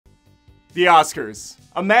The Oscars.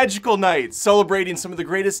 A magical night celebrating some of the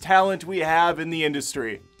greatest talent we have in the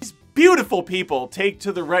industry. These beautiful people take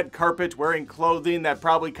to the red carpet wearing clothing that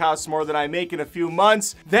probably costs more than I make in a few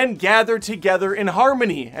months, then gather together in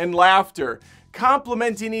harmony and laughter,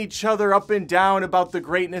 complimenting each other up and down about the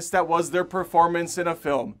greatness that was their performance in a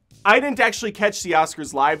film. I didn't actually catch the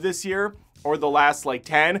Oscars live this year, or the last like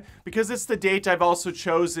 10, because it's the date I've also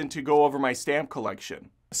chosen to go over my stamp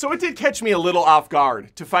collection. So it did catch me a little off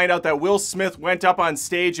guard to find out that Will Smith went up on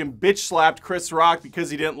stage and bitch slapped Chris Rock because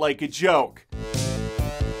he didn't like a joke.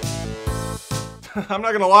 I'm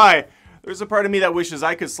not gonna lie, there's a part of me that wishes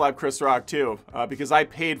I could slap Chris Rock too, because I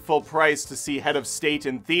paid full price to see Head of State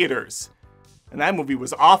in theaters. And that movie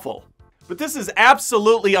was awful. But this is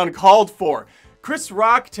absolutely uncalled for. Chris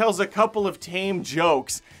Rock tells a couple of tame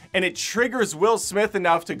jokes, and it triggers Will Smith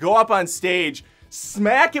enough to go up on stage,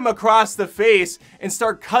 smack him across the face, and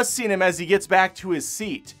start cussing him as he gets back to his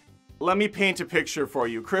seat. Let me paint a picture for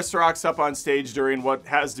you. Chris Rock's up on stage during what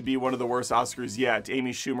has to be one of the worst Oscars yet.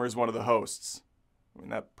 Amy Schumer is one of the hosts. I mean,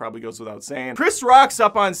 that probably goes without saying. Chris Rock's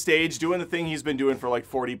up on stage doing the thing he's been doing for like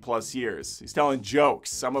 40 plus years. He's telling jokes.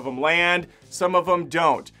 Some of them land, some of them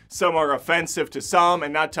don't. Some are offensive to some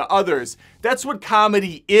and not to others. That's what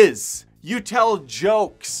comedy is. You tell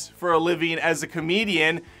jokes for a living as a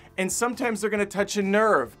comedian, and sometimes they're gonna touch a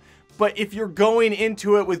nerve. But if you're going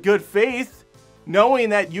into it with good faith, knowing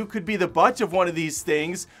that you could be the butt of one of these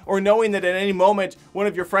things, or knowing that at any moment one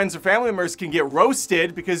of your friends or family members can get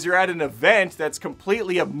roasted because you're at an event that's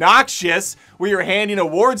completely obnoxious, where you're handing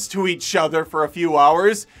awards to each other for a few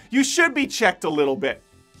hours, you should be checked a little bit.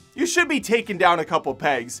 You should be taken down a couple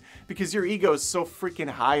pegs, because your ego is so freaking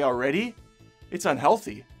high already, it's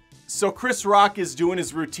unhealthy. So Chris Rock is doing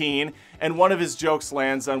his routine, and one of his jokes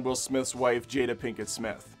lands on Will Smith's wife, Jada Pinkett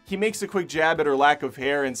Smith. He makes a quick jab at her lack of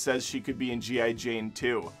hair and says she could be in G.I. Jane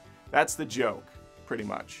too. That's the joke, pretty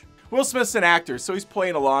much. Will Smith's an actor, so he's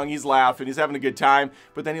playing along, he's laughing, he's having a good time,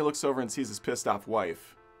 but then he looks over and sees his pissed off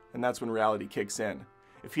wife. And that's when reality kicks in.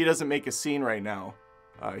 If he doesn't make a scene right now,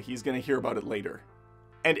 he's gonna hear about it later.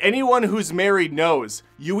 And anyone who's married knows,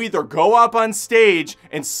 you either go up on stage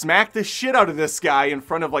and smack the shit out of this guy in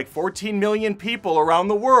front of like 14 million people around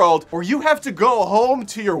the world, or you have to go home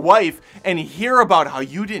to your wife and hear about how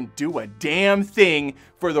you didn't do a damn thing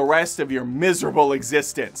for the rest of your miserable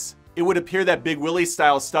existence. It would appear that Big Willie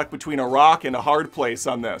style stuck between a rock and a hard place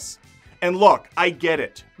on this. And look, I get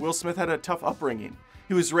it. Will Smith had a tough upbringing.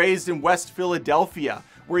 He was raised in West Philadelphia,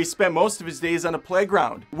 where he spent most of his days on a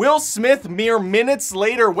playground. Will Smith, mere minutes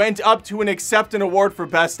later, went up to accept an award for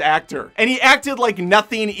Best Actor, and he acted like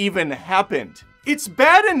nothing even happened. It's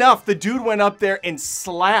bad enough the dude went up there and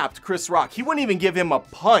slapped Chris Rock. He wouldn't even give him a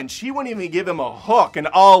punch. He wouldn't even give him a hook, an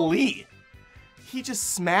Ali. He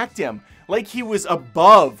just smacked him like he was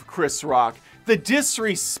above Chris Rock. The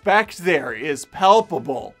disrespect there is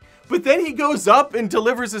palpable. But then he goes up and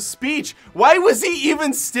delivers a speech. Why was he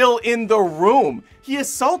even still in the room? He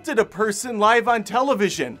assaulted a person live on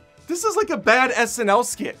television. This is like a bad SNL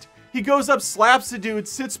skit. He goes up, slaps the dude,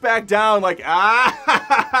 sits back down like, wiki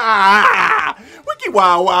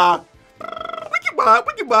wah wah,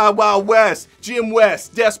 wiki wah wah west, Jim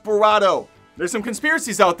West, Desperado. There's some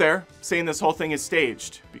conspiracies out there saying this whole thing is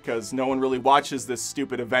staged because no one really watches this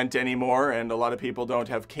stupid event anymore, and a lot of people don't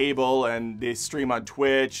have cable and they stream on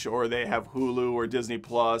Twitch, or they have Hulu or Disney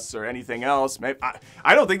Plus or anything else.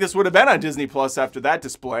 I don't think this would have been on Disney Plus after that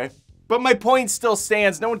display. But my point still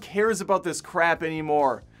stands. No one cares about this crap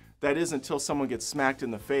anymore. That is until someone gets smacked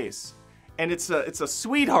in the face. And it's a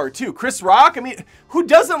sweetheart too. Chris Rock? I mean, who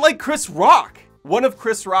doesn't like Chris Rock? One of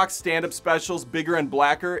Chris Rock's stand-up specials, Bigger and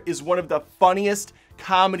Blacker, is one of the funniest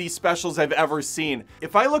comedy specials I've ever seen.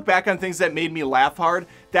 If I look back on things that made me laugh hard,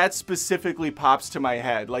 that specifically pops to my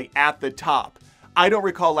head, like at the top. I don't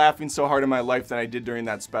recall laughing so hard in my life than I did during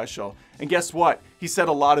that special. And guess what? He said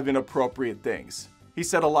a lot of inappropriate things. He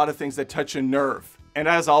said a lot of things that touch a nerve. And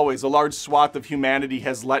as always, a large swath of humanity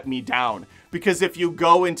has let me down. Because if you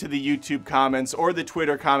go into the YouTube comments or the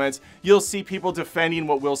Twitter comments, you'll see people defending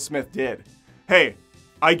what Will Smith did. Hey,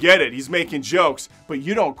 I get it, he's making jokes, but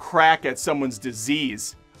you don't crack at someone's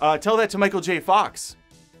disease. Tell that to Michael J. Fox.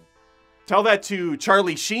 Tell that to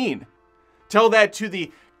Charlie Sheen. Tell that to the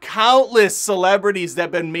countless celebrities that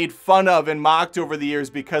have been made fun of and mocked over the years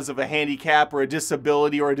because of a handicap or a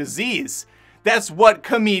disability or a disease. That's what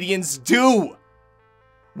comedians do.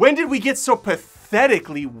 When did we get so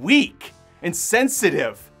pathetically weak and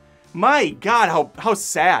sensitive? My God, how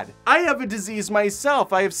sad. I have a disease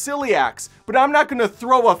myself. I have celiacs, but I'm not gonna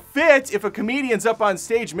throw a fit if a comedian's up on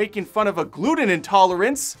stage making fun of a gluten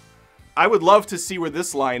intolerance. I would love to see where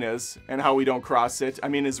this line is and how we don't cross it. I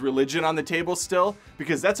mean, is religion on the table still?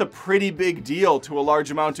 Because that's a pretty big deal to a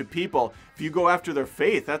large amount of people. If you go after their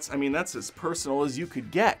faith, that's as personal as you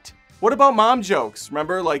could get. What about mom jokes?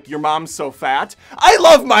 Remember, like, your mom's so fat? I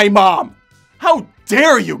love my mom! How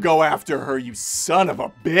dare you go after her, you son of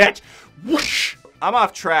a bitch! Whoosh! I'm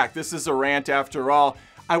off track. This is a rant after all.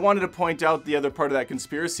 I wanted to point out the other part of that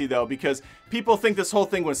conspiracy, though, because people think this whole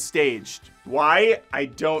thing was staged. Why? I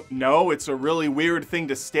don't know. It's a really weird thing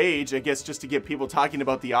to stage, I guess, just to get people talking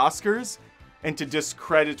about the Oscars and to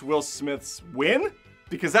discredit Will Smith's win,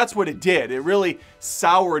 because that's what it did. It really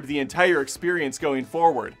soured the entire experience going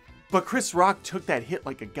forward. But Chris Rock took that hit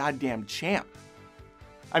like a goddamn champ.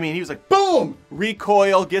 I mean, he was like, boom!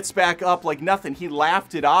 Recoil, gets back up like nothing. He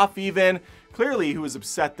laughed it off even. Clearly, he was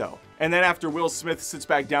upset, though. And then after Will Smith sits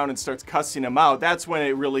back down and starts cussing him out, that's when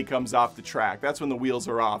it really comes off the track. That's when the wheels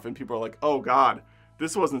are off and people are like, oh God,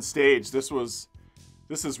 this wasn't staged. This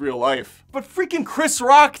is real life. But freaking Chris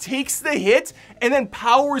Rock takes the hit and then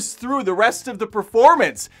powers through the rest of the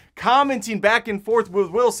performance, commenting back and forth with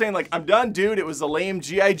Will saying like, I'm done, dude. It was a lame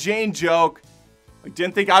G.I. Jane joke. Like,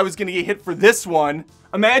 didn't think I was gonna get hit for this one.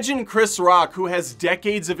 Imagine Chris Rock, who has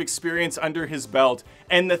decades of experience under his belt,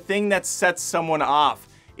 and the thing that sets someone off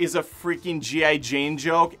is a freaking G.I. Jane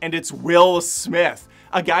joke, and it's Will Smith,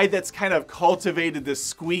 a guy that's kind of cultivated this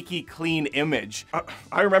squeaky clean image.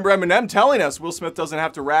 I remember Eminem telling us Will Smith doesn't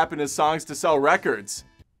have to rap in his songs to sell records.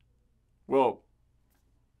 Well,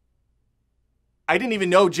 I didn't even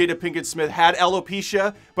know Jada Pinkett Smith had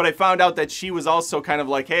alopecia, but I found out that she was also kind of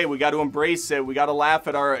like, hey, we got to embrace it. We got to laugh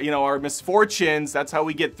at our, our misfortunes. That's how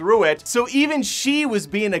we get through it. So even she was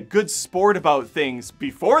being a good sport about things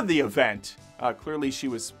before the event. Clearly she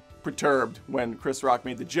was perturbed when Chris Rock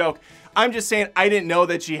made the joke. I'm just saying, I didn't know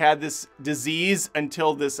that she had this disease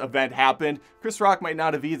until this event happened. Chris Rock might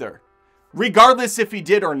not have either. Regardless if he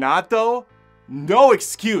did or not, though, no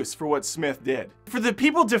excuse for what Smith did. For the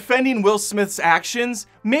people defending Will Smith's actions,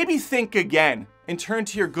 maybe think again and turn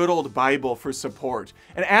to your good old Bible for support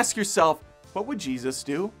and ask yourself, what would Jesus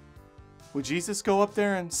do? Would Jesus go up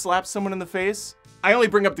there and slap someone in the face? I only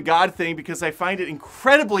bring up the God thing because I find it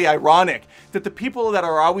incredibly ironic that the people that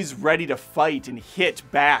are always ready to fight and hit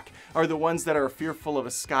back are the ones that are fearful of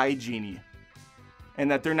a sky genie,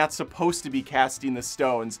 and that they're not supposed to be casting the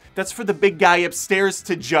stones. That's for the big guy upstairs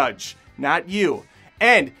to judge, not you.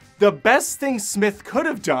 And the best thing Smith could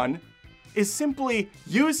have done is simply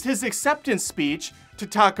used his acceptance speech to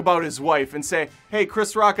talk about his wife and say, hey,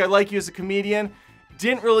 Chris Rock, I like you as a comedian.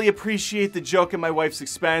 Didn't really appreciate the joke at my wife's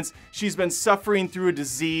expense. She's been suffering through a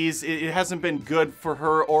disease. It hasn't been good for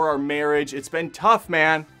her or our marriage. It's been tough,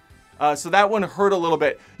 man. So that one hurt a little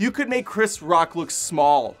bit. You could make Chris Rock look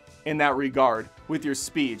small in that regard with your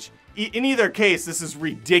speech. In either case, this is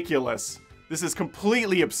ridiculous. This is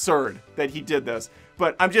completely absurd that he did this.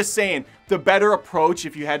 But I'm just saying, the better approach,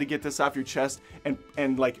 if you had to get this off your chest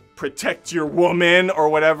and like protect your woman or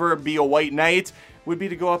whatever, be a white knight, would be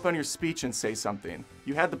to go up on your speech and say something.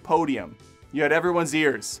 You had the podium. You had everyone's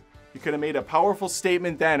ears. You could have made a powerful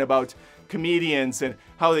statement then about comedians and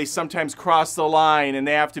how they sometimes cross the line and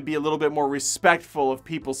they have to be a little bit more respectful of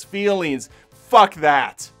people's feelings. Fuck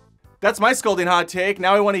that. That's my scolding hot take.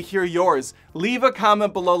 Now I want to hear yours. Leave a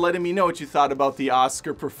comment below letting me know what you thought about the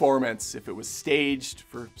Oscar performance. If it was staged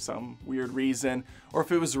for some weird reason, or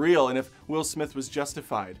if it was real and if Will Smith was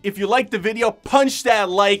justified. If you liked the video, punch that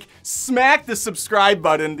like, smack the subscribe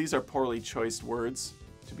button. These are poorly choiced words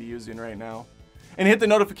to be using right now. And hit the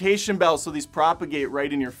notification bell so these propagate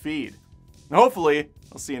right in your feed. And hopefully,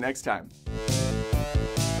 I'll see you next time.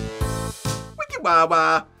 Wiki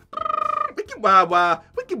Wawa. Wiki Wawa.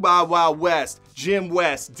 Wiki Wawa West. Jim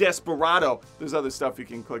West. Desperado. There's other stuff you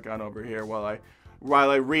can click on over here while I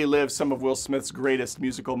relive some of Will Smith's greatest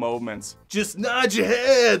musical moments. Just nod your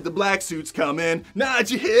head, the black suit's coming.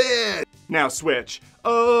 Nod your head. Now switch.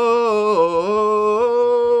 Oh,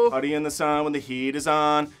 party in the sun when the heat is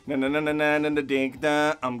on. Na na na na na na na dink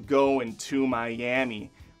da. I'm going to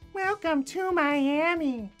Miami. Welcome to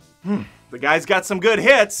Miami. The guy's got some good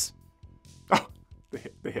hits. Oh,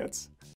 the hits.